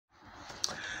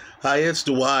Hi, it's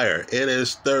Dwyer. It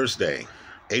is Thursday,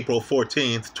 April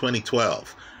 14th,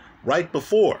 2012. Right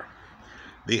before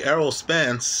the Errol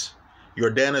Spence,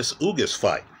 Dennis Ugas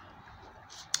fight.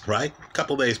 Right? A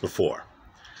couple days before.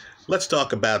 Let's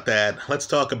talk about that. Let's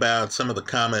talk about some of the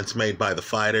comments made by the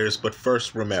fighters. But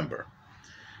first, remember,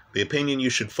 the opinion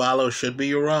you should follow should be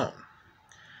your own.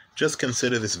 Just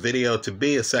consider this video to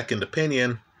be a second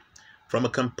opinion from a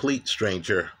complete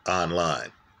stranger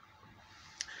online.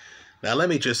 Now, let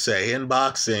me just say, in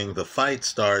boxing, the fight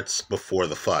starts before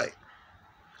the fight.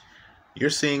 You're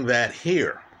seeing that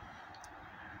here,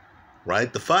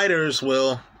 right? The fighters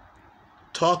will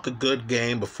talk a good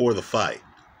game before the fight.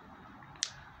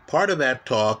 Part of that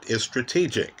talk is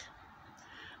strategic.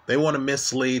 They want to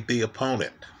mislead the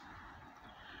opponent.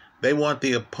 They want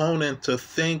the opponent to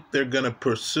think they're going to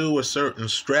pursue a certain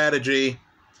strategy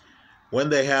when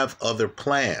they have other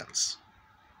plans.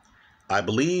 I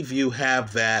believe you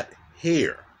have that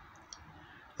here.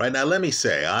 Right now, let me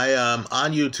say, I am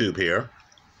on YouTube here.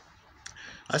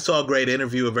 I saw a great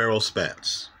interview of Errol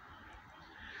Spence,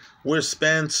 where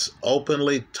Spence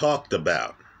openly talked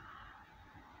about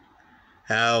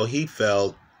how he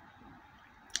felt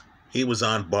he was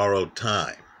on borrowed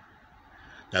time.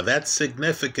 Now, that's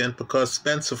significant because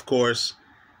Spence, of course,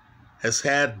 has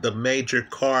had the major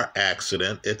car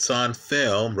accident. It's on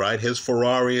film, right? His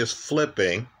Ferrari is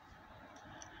flipping.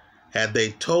 Had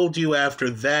they told you after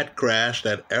that crash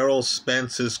that Errol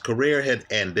Spence's career had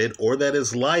ended or that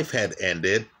his life had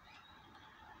ended,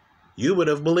 you would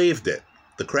have believed it.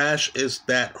 The crash is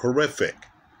that horrific.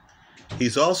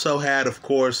 He's also had, of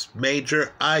course,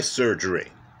 major eye surgery.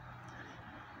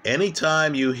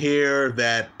 Anytime you hear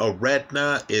that a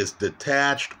retina is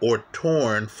detached or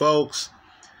torn, folks,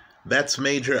 that's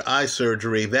major eye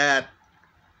surgery. That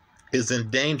is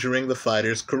endangering the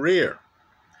fighter's career.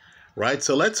 Right?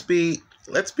 So let's be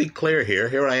clear here.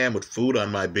 Here I am with food on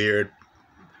my beard.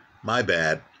 My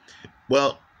bad.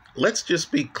 Well, let's just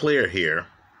be clear here.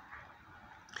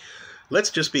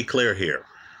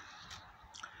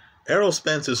 Errol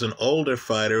Spence is an older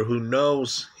fighter who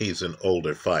knows he's an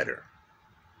older fighter.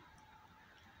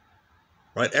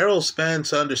 Right? Errol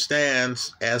Spence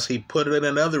understands, as he put it in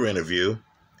another interview,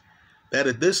 that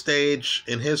at this stage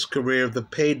in his career, the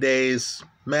paydays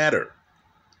matter.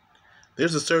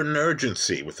 There's a certain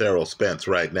urgency with Errol Spence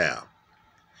right now.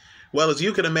 Well, as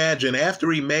you can imagine,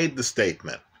 after he made the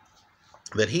statement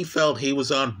that he felt he was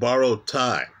on borrowed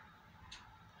time,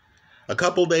 a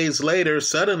couple days later,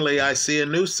 suddenly I see a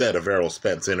new set of Errol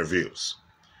Spence interviews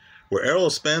where Errol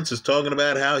Spence is talking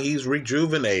about how he's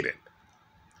rejuvenated,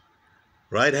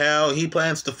 right? How he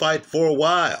plans to fight for a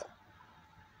while.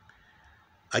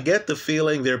 I get the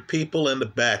feeling there are people in the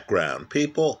background,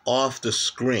 people off the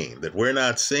screen that we're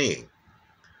not seeing,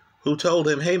 who told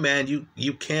him, hey man,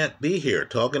 you can't be here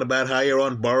talking about how you're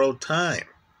on borrowed time.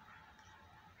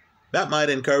 That might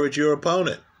encourage your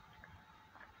opponent.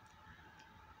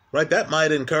 Right? That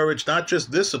might encourage not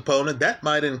just this opponent, that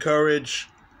might encourage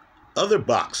other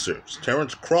boxers,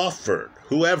 Terrence Crawford,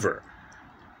 whoever,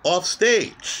 off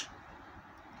stage,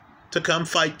 to come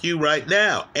fight you right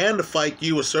now and to fight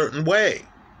you a certain way.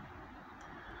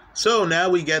 So now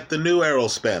we get the new Errol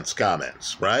Spence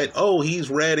comments, right? Oh, he's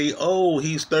ready. Oh,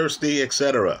 he's thirsty,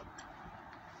 etc.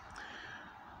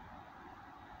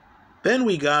 Then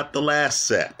we got the last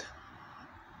set,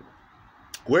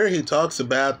 where he talks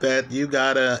about that you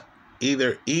gotta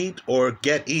either eat or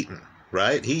get eaten,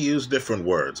 right? He used different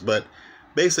words, but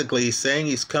basically he's saying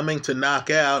he's coming to knock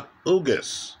out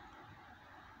Ugas.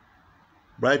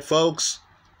 Right, folks?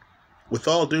 With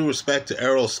all due respect to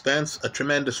Errol Spence, a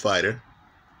tremendous fighter,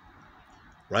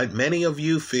 right? Many of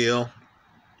you feel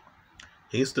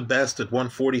he's the best at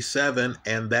 147,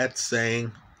 and that's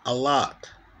saying a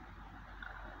lot.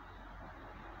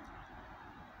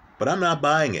 But I'm not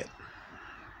buying it.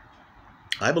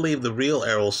 I believe the real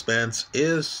Errol Spence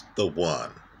is the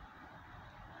one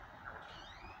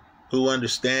who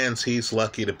understands he's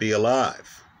lucky to be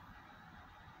alive.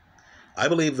 I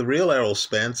believe the real Errol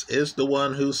Spence is the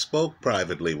one who spoke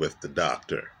privately with the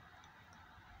doctor,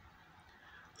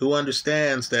 who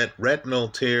understands that retinal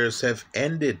tears have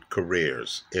ended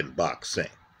careers in boxing,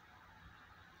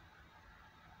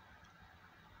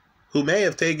 who may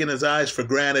have taken his eyes for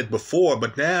granted before,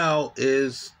 but now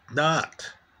is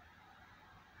not.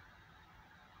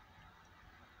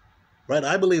 Right?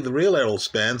 I believe the real Errol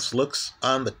Spence looks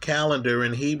on the calendar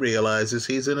and he realizes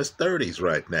he's in his 30s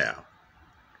right now.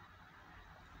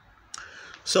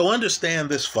 So understand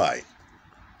this fight.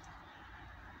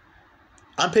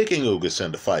 I'm picking Ugas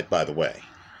in the fight, by the way.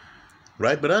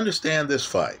 Right? But understand this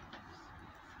fight.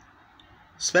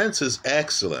 Spence is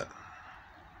excellent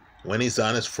when he's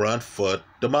on his front foot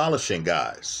demolishing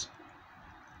guys.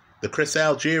 The Chris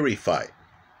Algieri fight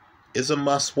is a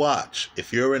must-watch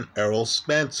if you're an Errol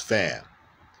Spence fan.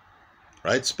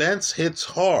 Right? Spence hits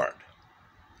hard.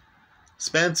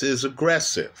 Spence is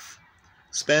aggressive.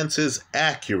 Spence is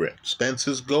accurate. Spence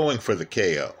is going for the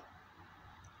KO.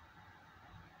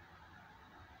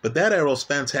 But that Errol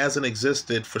Spence hasn't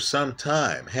existed for some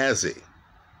time, has he?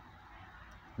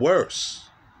 Worse,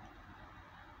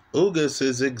 Ugas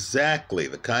is exactly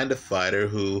the kind of fighter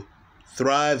who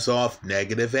thrives off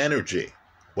negative energy.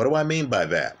 What do I mean by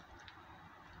that?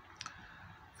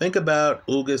 Think about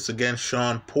Ugas against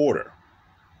Sean Porter.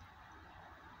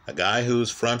 A guy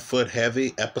who's front foot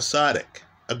heavy, episodic,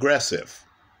 aggressive.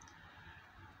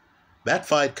 That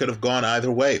fight could have gone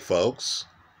either way, folks.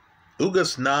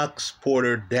 Ugas knocks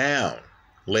Porter down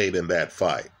late in that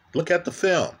fight. Look at the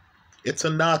film. It's a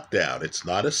knockdown. It's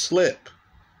not a slip.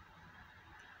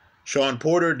 Sean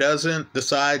Porter doesn't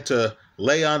decide to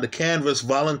lay on the canvas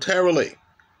voluntarily.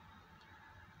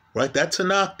 Right? That's a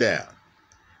knockdown.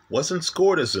 Wasn't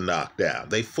scored as a knockdown.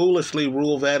 They foolishly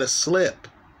rule that a slip.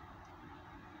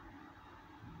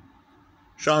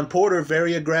 Sean Porter,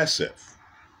 very aggressive.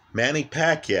 Manny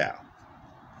Pacquiao,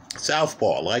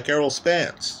 southpaw, like Errol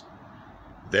Spence.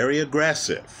 Very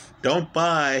aggressive. Don't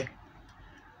buy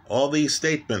all these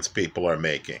statements people are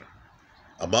making.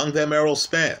 Among them, Errol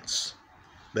Spence,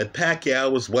 that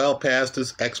Pacquiao was well past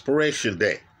his expiration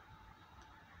date.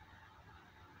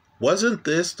 Wasn't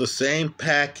this the same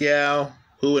Pacquiao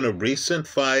who in a recent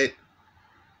fight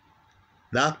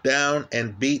knocked down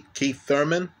and beat Keith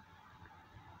Thurman?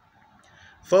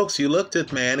 Folks, you looked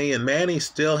at Manny, and Manny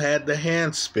still had the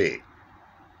hand speed.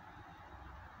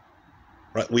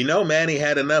 Right? We know Manny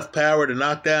had enough power to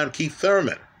knock down Keith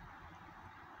Thurman.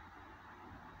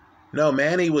 No,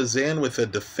 Manny was in with a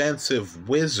defensive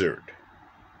wizard.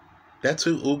 That's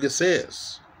who Ugas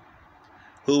is.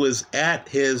 Who is at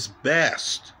his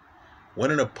best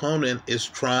when an opponent is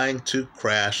trying to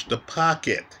crash the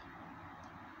pocket.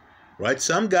 Right?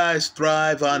 Some guys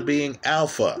thrive on being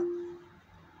alpha.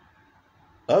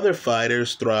 Other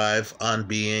fighters thrive on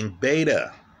being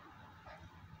beta.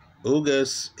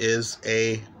 Ugas is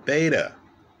a beta.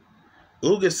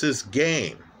 Ugas's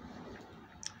game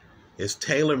is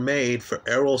tailor-made for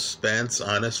Errol Spence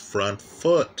on his front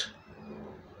foot.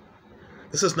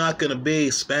 This is not going to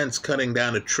be Spence cutting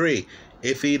down a tree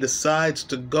if he decides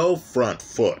to go front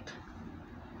foot.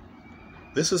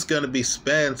 This is going to be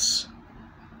Spence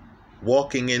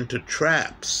walking into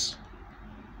traps.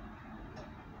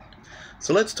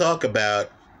 So let's talk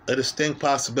about a distinct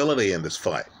possibility in this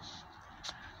fight.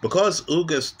 Because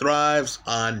Ugas thrives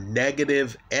on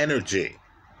negative energy,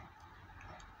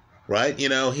 right? You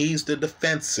know, he's the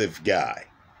defensive guy.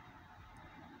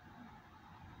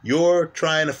 You're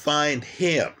trying to find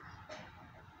him,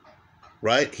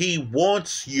 right? He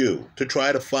wants you to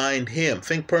try to find him.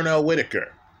 Think Pernell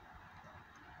Whitaker,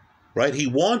 right? He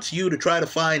wants you to try to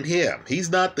find him. He's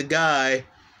not the guy,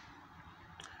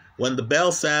 when the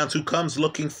bell sounds, who comes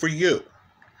looking for you,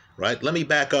 right? Let me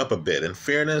back up a bit. In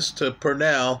fairness to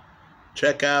Pernell,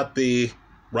 check out the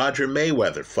Roger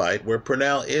Mayweather fight where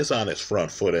Pernell is on his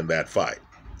front foot in that fight,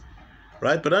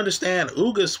 right? But understand,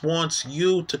 Ugas wants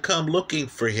you to come looking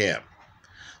for him.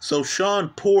 So Sean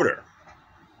Porter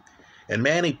and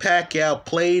Manny Pacquiao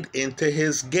played into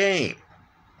his game,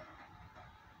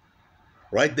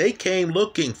 right? They came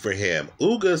looking for him.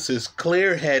 Ugas is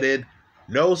clear-headed,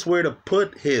 knows where to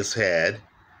put his head,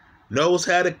 knows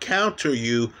how to counter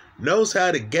you, knows how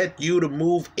to get you to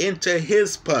move into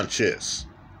his punches,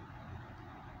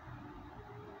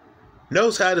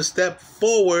 knows how to step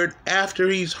forward after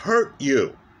he's hurt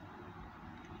you.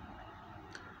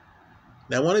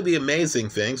 Now, one of the amazing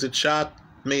things, it shocked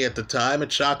me at the time,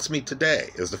 it shocks me today,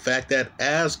 is the fact that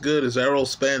as good as Errol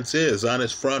Spence is on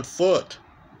his front foot,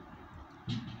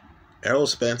 Errol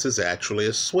Spence is actually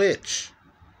a switch.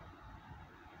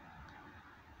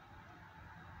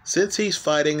 Since he's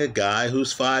fighting a guy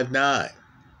who's 5'9",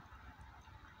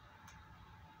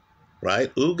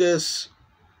 right? Ugas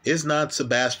is not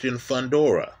Sebastian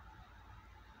Fundora,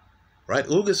 right?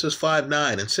 Ugas is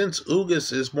 5'9", and since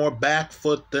Ugas is more back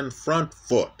foot than front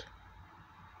foot,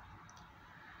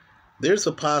 there's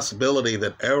a possibility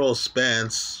that Errol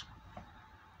Spence,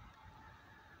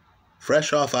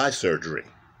 fresh off eye surgery,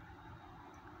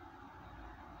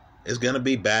 is going to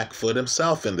be back foot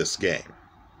himself in this game.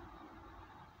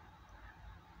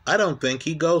 I don't think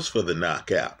he goes for the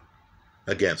knockout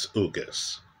against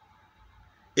Ugas.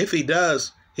 If he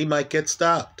does, he might get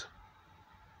stopped.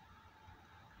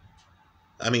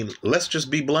 I mean, let's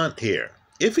just be blunt here.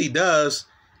 If he does,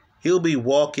 he'll be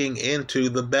walking into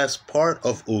the best part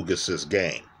of Ugas'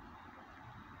 game.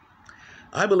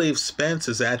 I believe Spence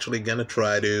is actually going to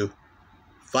try to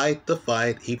fight the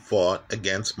fight he fought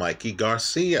against Mikey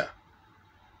Garcia.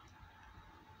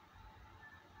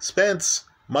 Spence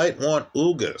might want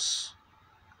Ugas,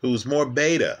 who's more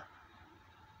beta,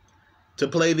 to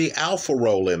play the alpha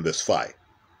role in this fight.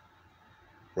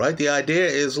 Right? The idea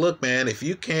is, look, man, if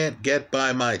you can't get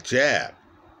by my jab,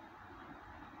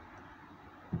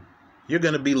 you're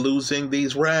going to be losing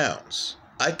these rounds.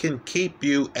 I can keep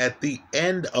you at the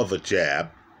end of a jab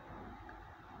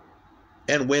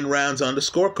and win rounds on the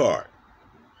scorecard.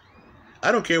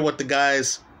 I don't care what the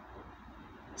guys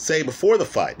say before the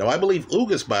fight. Now, I believe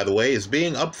Ugas, by the way, is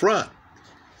being upfront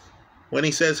when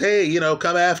he says, hey,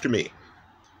 come after me.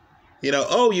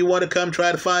 Oh, you want to come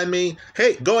try to find me?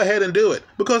 Hey, go ahead and do it.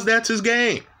 Because that's his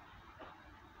game.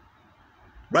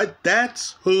 Right?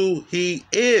 That's who he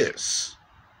is.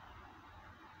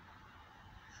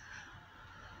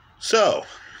 So,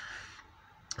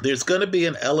 there's going to be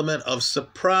an element of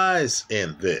surprise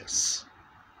in this.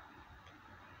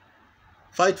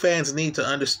 Fight fans need to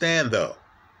understand, though,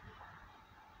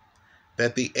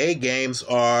 that the A games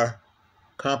are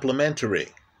complementary.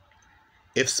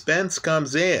 If Spence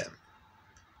comes in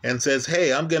and says,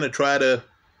 hey, I'm going to try to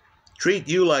treat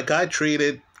you like I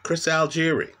treated Chris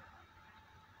Algieri.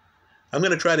 I'm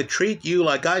going to try to treat you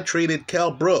like I treated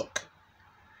Kell Brook.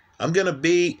 I'm going to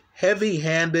be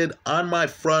heavy-handed on my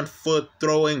front foot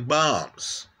throwing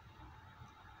bombs.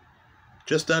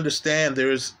 Just understand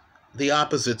there's the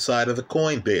opposite side of the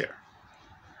coin there.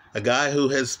 A guy who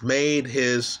has made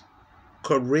his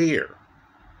career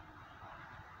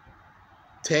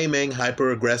taming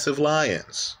hyper-aggressive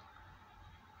lions.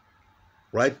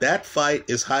 Right? That fight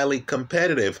is highly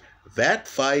competitive. That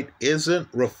fight isn't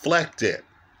reflected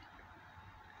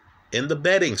in the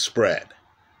betting spread.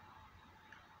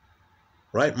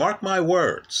 Right? Mark my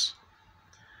words.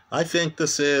 I think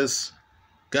this is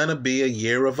going to be a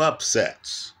year of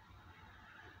upsets.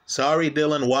 Sorry,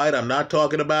 Dylan White, I'm not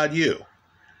talking about you.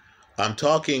 I'm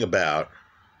talking about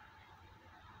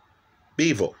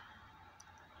Bivol,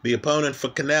 the opponent for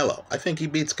Canelo. I think he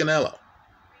beats Canelo.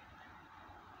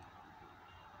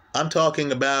 I'm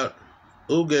talking about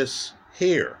Ugas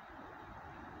here.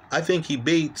 I think he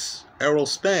beats Errol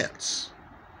Spence.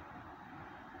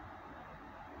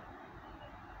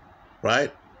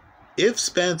 Right? If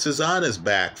Spence is on his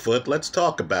back foot, let's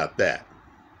talk about that.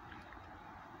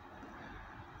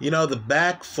 The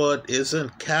back foot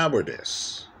isn't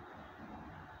cowardice.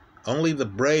 Only the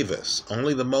bravest,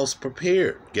 only the most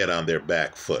prepared get on their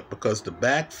back foot, because the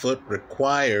back foot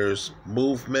requires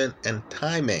movement and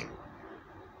timing.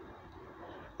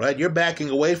 Right? You're backing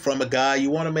away from a guy. You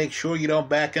want to make sure you don't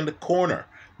back in the corner.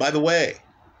 By the way,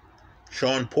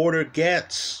 Sean Porter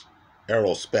gets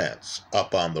Errol Spence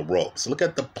up on the ropes. Look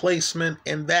at the placement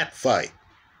in that fight.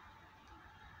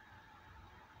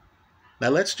 Now,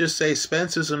 let's just say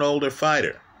Spence is an older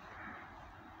fighter.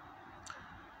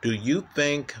 Do you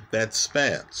think that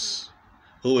Spence,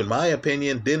 who in my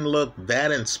opinion didn't look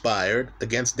that inspired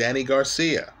against Danny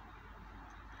Garcia,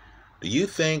 do you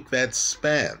think that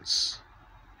Spence,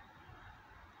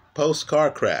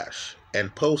 post-car crash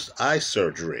and post-eye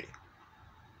surgery,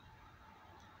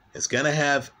 is going to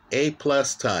have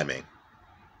A-plus timing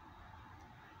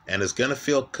and is going to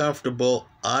feel comfortable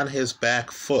on his back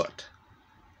foot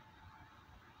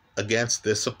against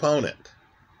this opponent?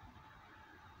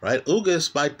 Right?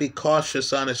 Ugas might be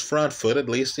cautious on his front foot, at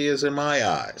least he is in my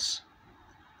eyes.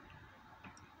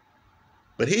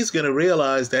 But he's going to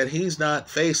realize that he's not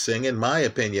facing, in my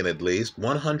opinion at least,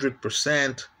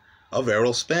 100% of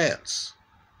Errol Spence.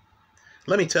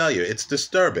 Let me tell you, it's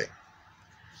disturbing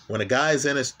when a guy's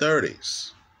in his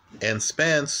 30s and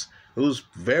Spence, who's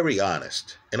very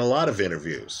honest in a lot of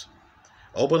interviews,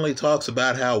 openly talks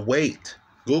about how weight,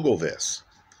 Google this,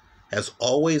 has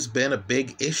always been a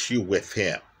big issue with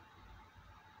him.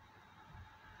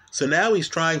 So now he's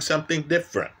trying something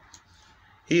different.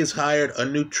 He has hired a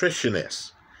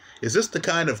nutritionist. Is this the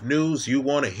kind of news you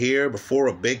want to hear before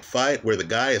a big fight where the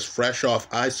guy is fresh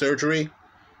off eye surgery?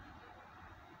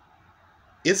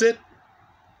 Is it?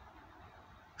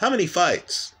 How many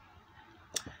fights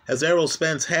has Errol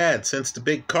Spence had since the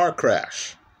big car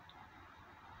crash?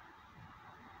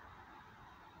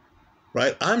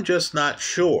 Right? I'm just not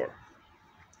sure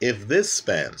if this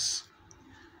Spence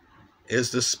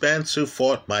is the Spence who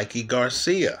fought Mikey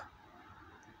Garcia.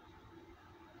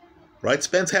 Right?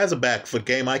 Spence has a back foot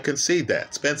game, I concede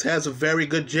that. Spence has a very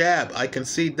good jab, I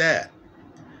concede that.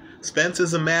 Spence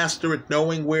is a master at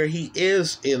knowing where he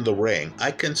is in the ring.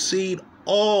 I concede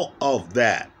all of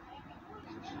that.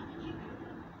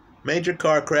 Major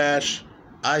car crash,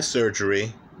 eye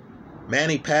surgery,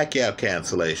 Manny Pacquiao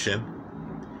cancellation.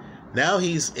 Now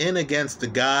he's in against a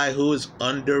guy who is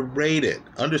underrated.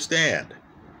 Understand,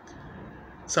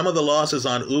 some of the losses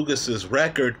on Ugas'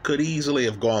 record could easily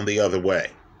have gone the other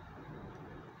way.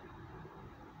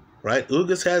 Right?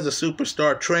 Ugas has a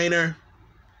superstar trainer.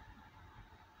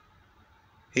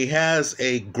 He has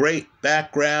a great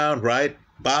background, right?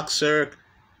 Boxer,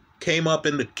 came up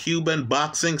in the Cuban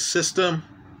boxing system.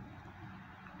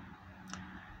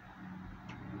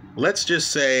 Let's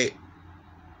just say,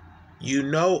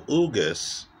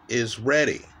 Ugas is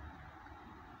ready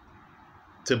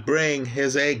to bring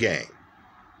his A game.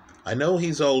 I know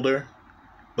he's older,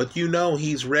 but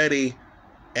he's ready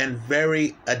and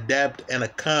very adept and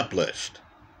accomplished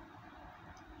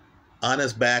on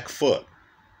his back foot.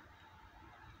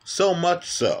 So much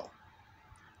so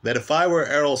that if I were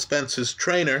Errol Spence's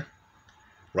trainer,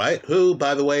 right, who,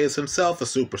 by the way, is himself a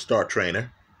superstar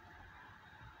trainer,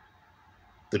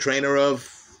 the trainer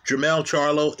of Jermell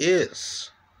Charlo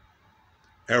is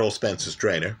Errol Spence's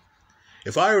trainer.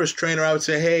 If I were his trainer, I would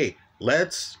say, hey,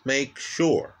 let's make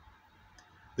sure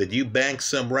that you bank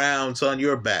some rounds on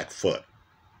your back foot.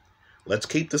 Let's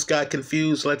keep this guy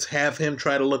confused. Let's have him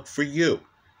try to look for you.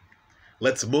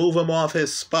 Let's move him off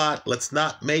his spot. Let's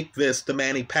not make this the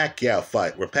Manny Pacquiao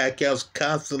fight where Pacquiao's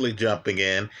constantly jumping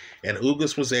in and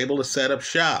Ugas was able to set up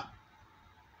shop.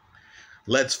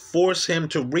 Let's force him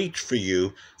to reach for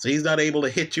you so he's not able to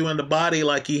hit you in the body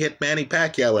like he hit Manny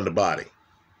Pacquiao in the body.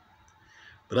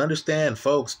 But understand,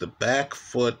 folks, the back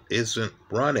foot isn't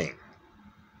running.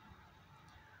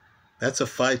 That's a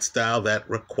fight style that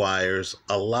requires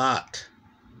a lot.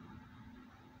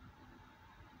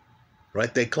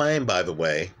 Right? They claim, by the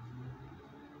way,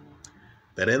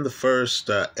 that in the first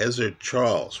Ezzard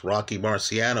Charles, Rocky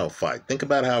Marciano fight, think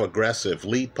about how aggressive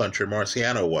lead puncher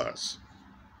Marciano was,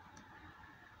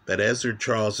 that Ezzard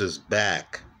Charles's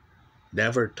back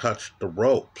never touched the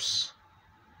ropes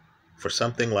for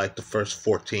something like the first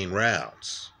 14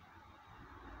 rounds.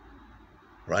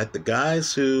 Right? The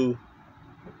guys who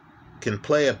can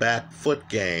play a back foot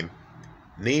game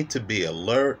need to be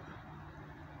alert.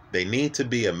 They need to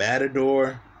be a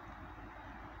matador.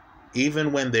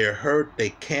 Even when they're hurt, they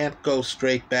can't go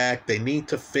straight back. They need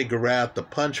to figure out the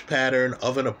punch pattern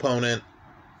of an opponent.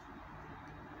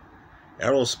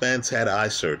 Errol Spence had eye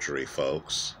surgery,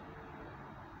 folks.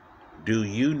 Do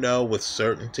you know with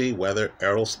certainty whether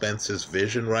Errol Spence's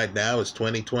vision right now is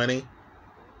 20/20?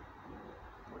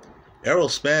 Errol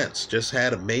Spence just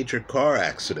had a major car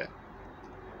accident.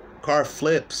 Car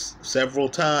flips several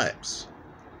times.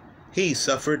 He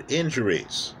suffered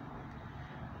injuries.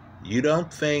 You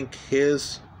don't think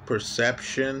his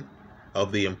perception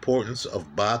of the importance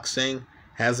of boxing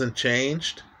hasn't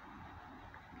changed?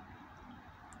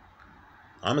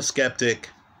 I'm a skeptic.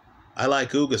 I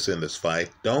like Ugas in this fight.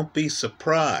 Don't be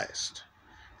surprised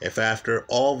if after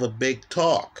all the big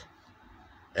talk,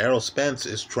 Errol Spence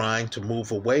is trying to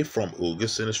move away from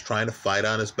Ugas and is trying to fight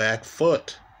on his back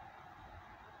foot.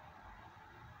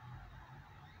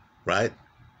 Right?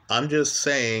 I'm just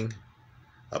saying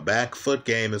a back foot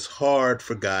game is hard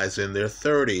for guys in their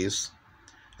 30s,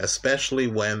 especially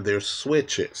when there's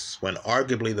switches, when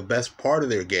arguably the best part of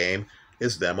their game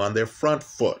is them on their front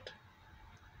foot.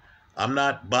 I'm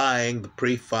not buying the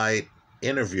pre-fight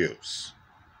interviews.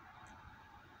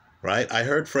 Right? I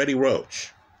heard Freddie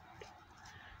Roach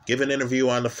give an interview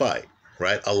on the fight.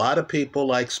 Right? A lot of people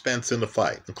like Spence in the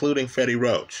fight, including Freddie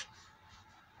Roach.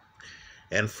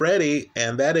 And Freddie,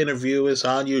 and that interview is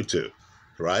on YouTube.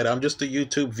 Right? I'm just a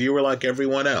YouTube viewer like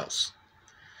everyone else.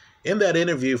 In that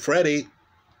interview, Freddie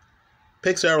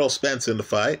picks Errol Spence in the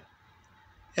fight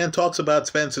and talks about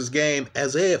Spence's game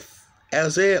as if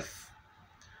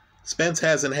Spence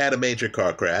hasn't had a major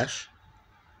car crash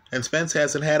and Spence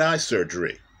hasn't had eye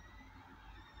surgery.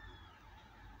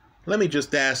 Let me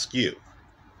just ask you,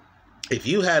 if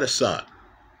you had a son,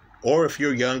 or if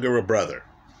you're younger, a brother,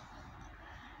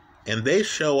 and they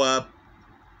show up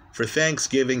for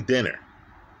Thanksgiving dinner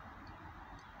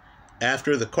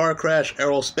after the car crash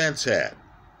Errol Spence had,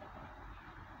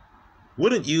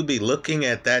 wouldn't you be looking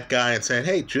at that guy and saying,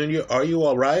 hey, Junior, are you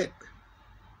all right?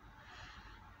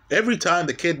 Every time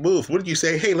the kid moved, wouldn't you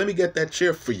say, hey, let me get that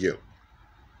chair for you?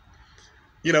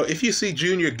 You know, if you see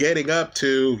Junior getting up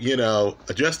to,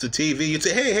 adjust the TV, you'd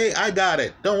say, hey, I got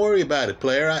it. Don't worry about it,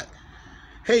 player.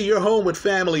 Hey, you're home with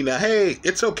family now. Hey,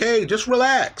 it's okay. Just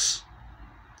relax.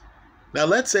 Now,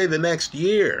 let's say the next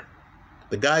year,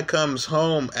 the guy comes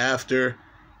home after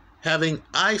having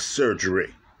eye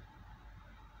surgery.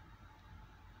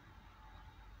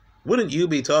 Wouldn't you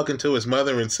be talking to his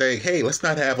mother and saying, hey, let's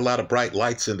not have a lot of bright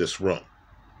lights in this room?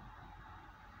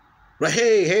 Right?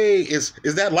 Hey, is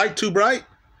that light too bright?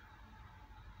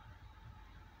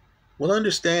 Well,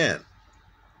 understand,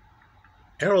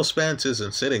 Errol Spence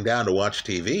isn't sitting down to watch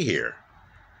TV here.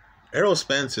 Errol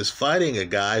Spence is fighting a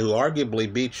guy who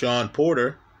arguably beat Shawn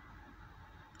Porter,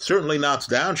 certainly knocks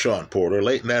down Shawn Porter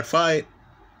late in that fight,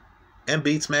 and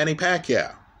beats Manny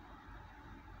Pacquiao.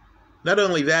 Not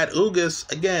only that,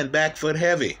 Ugas, again, back foot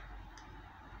heavy.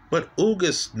 But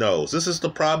Ugas knows. This is the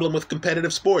problem with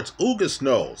competitive sports. Ugas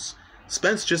knows.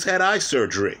 Spence just had eye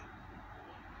surgery.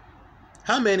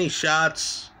 How many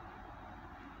shots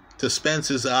to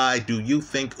Spence's eye do you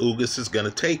think Ugas is going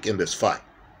to take in this fight?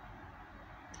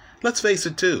 Let's face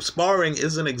it, too. Sparring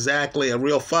isn't exactly a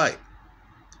real fight.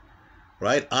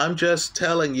 Right? I'm just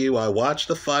telling you, I watched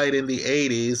the fight in the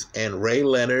 80s, and Ray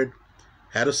Leonard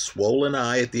had a swollen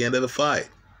eye at the end of the fight.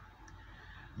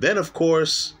 Then, of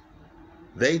course,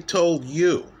 they told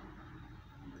you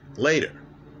later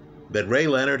that Ray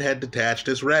Leonard had detached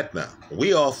his retina.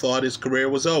 We all thought his career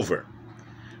was over.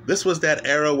 This was that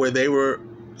era where they were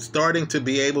starting to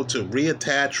be able to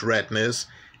reattach retinas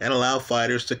and allow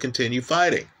fighters to continue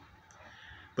fighting.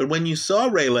 But when you saw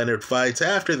Ray Leonard fights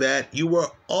after that, you were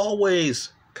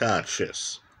always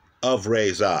conscious of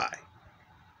Ray's eye.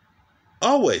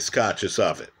 Always conscious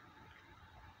of it.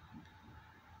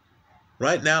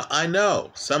 Right now, I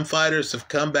know some fighters have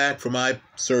come back from eye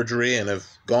surgery and have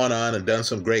gone on and done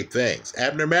some great things.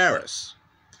 Abner Maris.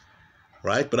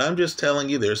 Right? But I'm just telling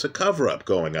you, there's a cover-up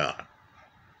going on.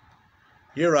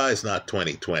 Your eye's not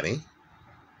 20/20.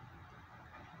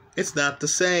 It's not the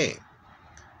same.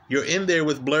 You're in there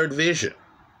with blurred vision.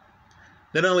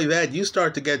 Not only that, you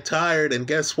start to get tired, and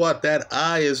guess what? That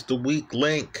eye is the weak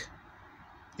link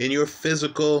in your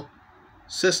physical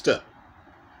system.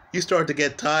 You start to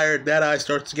get tired, that eye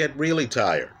starts to get really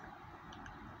tired.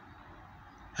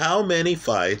 How many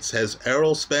fights has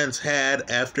Errol Spence had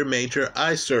after major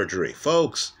eye surgery?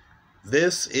 Folks,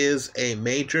 this is a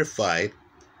major fight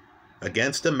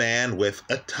against a man with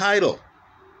a title.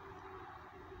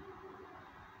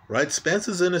 Right? Spence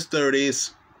is in his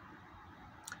 30s.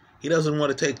 He doesn't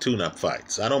want to take tune-up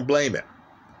fights. I don't blame him.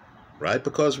 Right?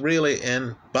 Because really,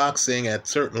 in boxing at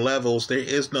certain levels, there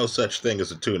is no such thing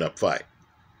as a tune-up fight.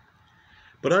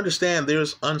 But understand,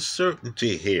 there's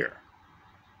uncertainty here.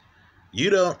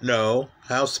 You don't know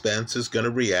how Spence is going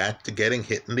to react to getting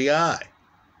hit in the eye.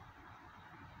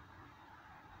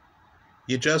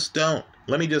 You just don't.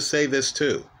 Let me just say this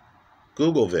too.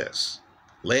 Google this.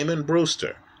 Layman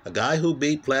Brewster, a guy who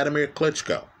beat Vladimir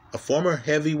Klitschko, a former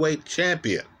heavyweight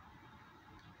champion,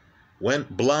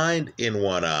 went blind in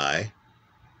one eye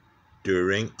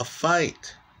during a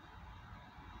fight.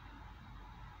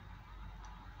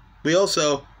 We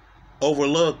also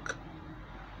overlook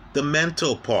the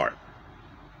mental part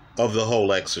of the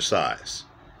whole exercise.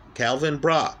 Calvin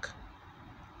Brock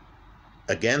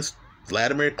against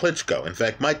Vladimir Klitschko, in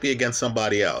fact, might be against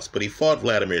somebody else, but he fought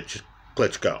Vladimir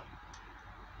Klitschko.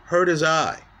 Hurt his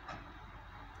eye.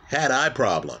 Had eye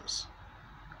problems.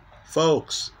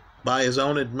 Folks, by his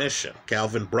own admission,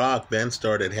 Calvin Brock then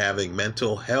started having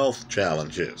mental health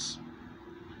challenges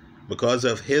because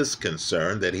of his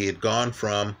concern that he had gone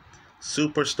from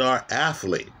superstar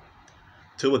athlete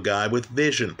to a guy with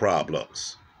vision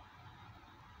problems.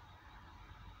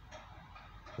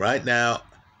 Right now,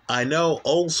 I know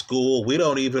old school, we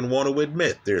don't even want to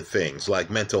admit there are things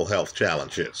like mental health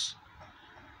challenges.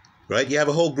 Right? You have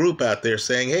a whole group out there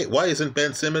saying, hey, why isn't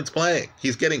Ben Simmons playing?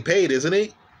 He's getting paid, isn't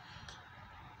he?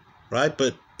 Right?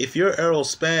 But if you're Errol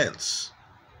Spence,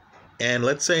 and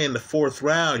let's say in the 4th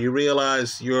round, you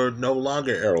realize you're no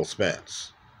longer Errol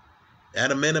Spence.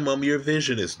 At a minimum, your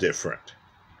vision is different.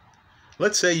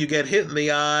 Let's say you get hit in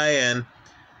the eye, and,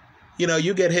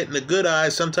 you get hit in the good eye,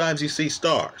 sometimes you see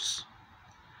stars.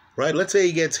 Right? Let's say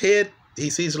he gets hit, he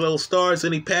sees little stars,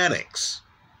 and he panics.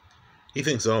 He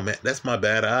thinks, oh man, that's my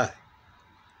bad eye.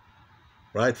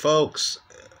 Right, folks?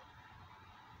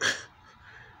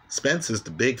 Spence is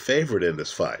the big favorite in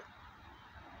this fight.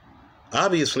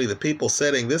 Obviously, the people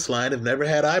setting this line have never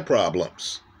had eye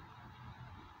problems.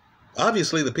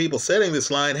 Obviously, the people setting this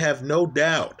line have no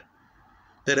doubt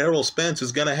that Errol Spence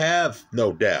is going to have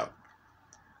no doubt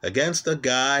against a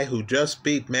guy who just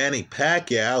beat Manny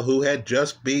Pacquiao, who had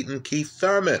just beaten Keith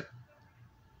Thurman.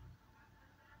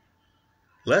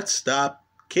 Let's stop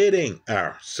kidding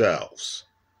ourselves.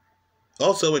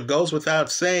 Also, it goes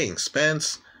without saying,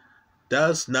 Spence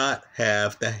does not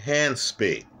have the hand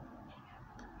speed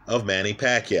of Manny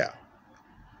Pacquiao.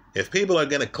 If people are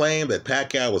going to claim that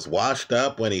Pacquiao was washed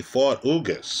up when he fought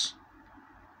Ugas,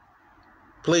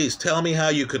 please tell me how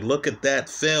you could look at that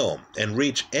film and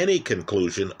reach any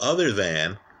conclusion other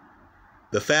than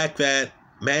the fact that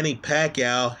Manny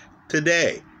Pacquiao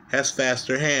today has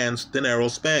faster hands than Errol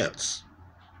Spence.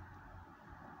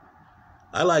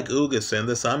 I like Ugas in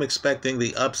this. I'm expecting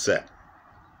the upset.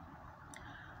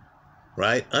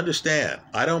 Right? Understand,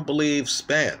 I don't believe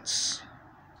Spence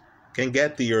can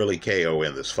get the early KO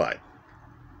in this fight.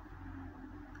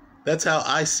 That's how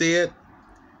I see it.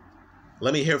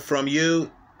 Let me hear from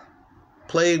you.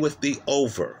 Play with the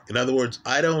over. In other words,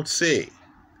 I don't see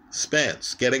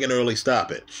Spence getting an early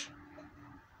stoppage.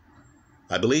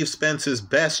 I believe Spence's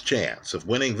best chance of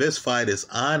winning this fight is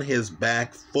on his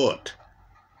back foot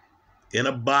in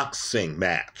a boxing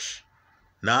match,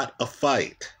 not a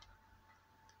fight.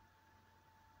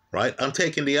 Right? I'm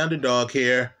taking the underdog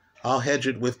here. I'll hedge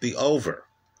it with the over.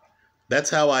 That's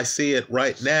how I see it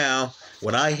right now.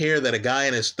 When I hear that a guy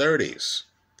in his 30s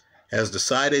has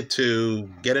decided to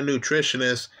get a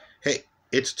nutritionist, hey,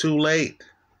 it's too late.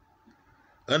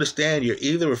 Understand, you're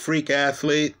either a freak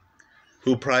athlete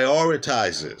who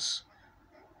prioritizes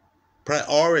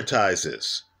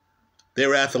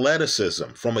their athleticism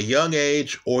from a young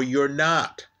age, or you're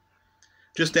not.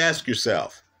 Just ask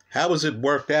yourself, how has it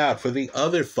worked out for the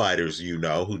other fighters you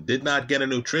know who did not get a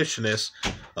nutritionist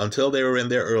until they were in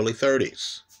their early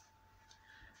 30s?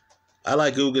 I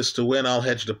like Ugas to win. I'll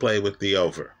hedge the play with the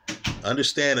over.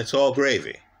 Understand, it's all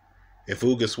gravy if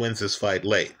Ugas wins this fight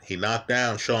late. He knocked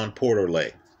down Sean Porter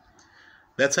late.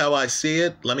 That's how I see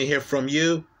it. Let me hear from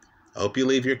you. I hope you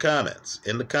leave your comments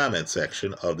in the comment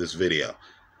section of this video.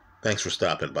 Thanks for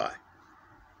stopping by.